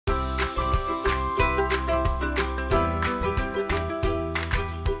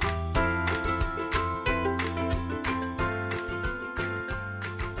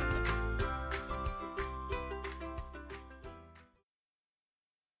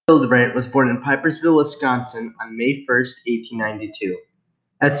Hildebrandt was born in Pipersville, Wisconsin on May 1st, 1892.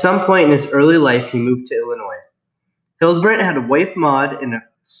 At some point in his early life, he moved to Illinois. Hildebrandt had a wife, Maud, and a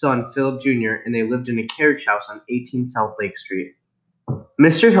son, Philip Jr., and they lived in a carriage house on 18 South Lake Street.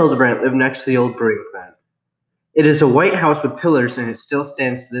 Mr. Hildebrandt lived next to the old brewing plant. It is a white house with pillars, and it still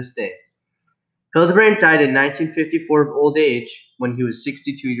stands to this day. Hildebrandt died in 1954 of old age when he was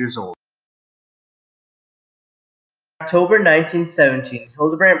 62 years old. In October 1917,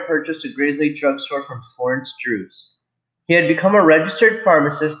 Hildebrandt purchased a Grayslake drugstore from Florence Drews. He had become a registered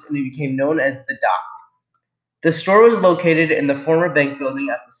pharmacist and he became known as the Doc. The store was located in the former bank building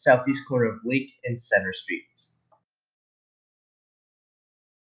at the southeast corner of Lake and Center Streets.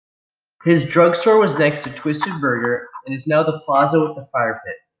 His drugstore was next to Twisted Burger and is now the plaza with the fire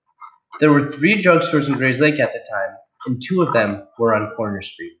pit. There were 3 drugstores in Grayslake at the time, and 2 of them were on Corner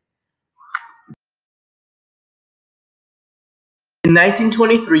Street. In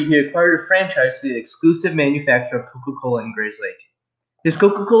 1923, he acquired a franchise to be the exclusive manufacturer of Coca-Cola in Grayslake. His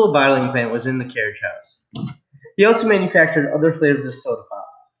Coca-Cola bottling plant was in the carriage house. He also manufactured other flavors of soda pop.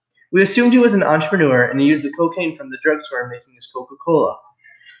 We assumed he was an entrepreneur, and he used the cocaine from the drugstore in making his Coca-Cola.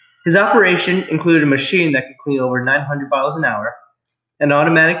 His operation included a machine that could clean over 900 bottles an hour, an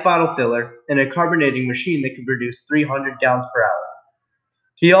automatic bottle filler, and a carbonating machine that could produce 300 gallons per hour.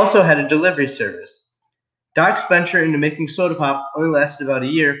 He also had a delivery service. Doc's venture into making soda pop only lasted about a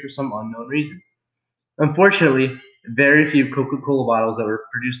year for some unknown reason. Unfortunately, very few Coca-Cola bottles that were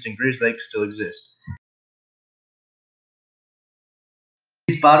produced in Grayslake still exist.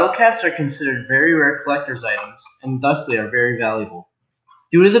 These bottle caps are considered very rare collector's items, and thus they are very valuable.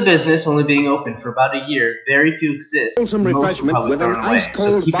 Due to the business only being open for about a year, very few exist. Some refreshment with an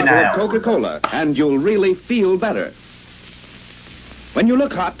ice-cold bottle of Coca-Cola, and you'll really feel better. When you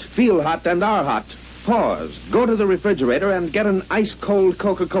look hot, feel hot, and are hot, pause, go to the refrigerator and get an ice-cold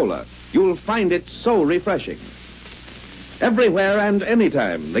Coca-Cola. You'll find it so refreshing. Everywhere and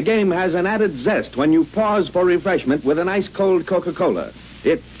anytime, the game has an added zest when you pause for refreshment with an ice-cold Coca-Cola.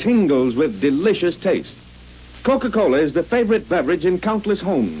 It tingles with delicious taste. Coca-Cola is the favorite beverage in countless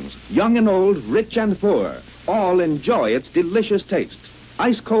homes. Young and old, rich and poor, all enjoy its delicious taste.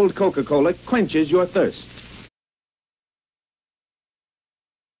 Ice-cold Coca-Cola quenches your thirst.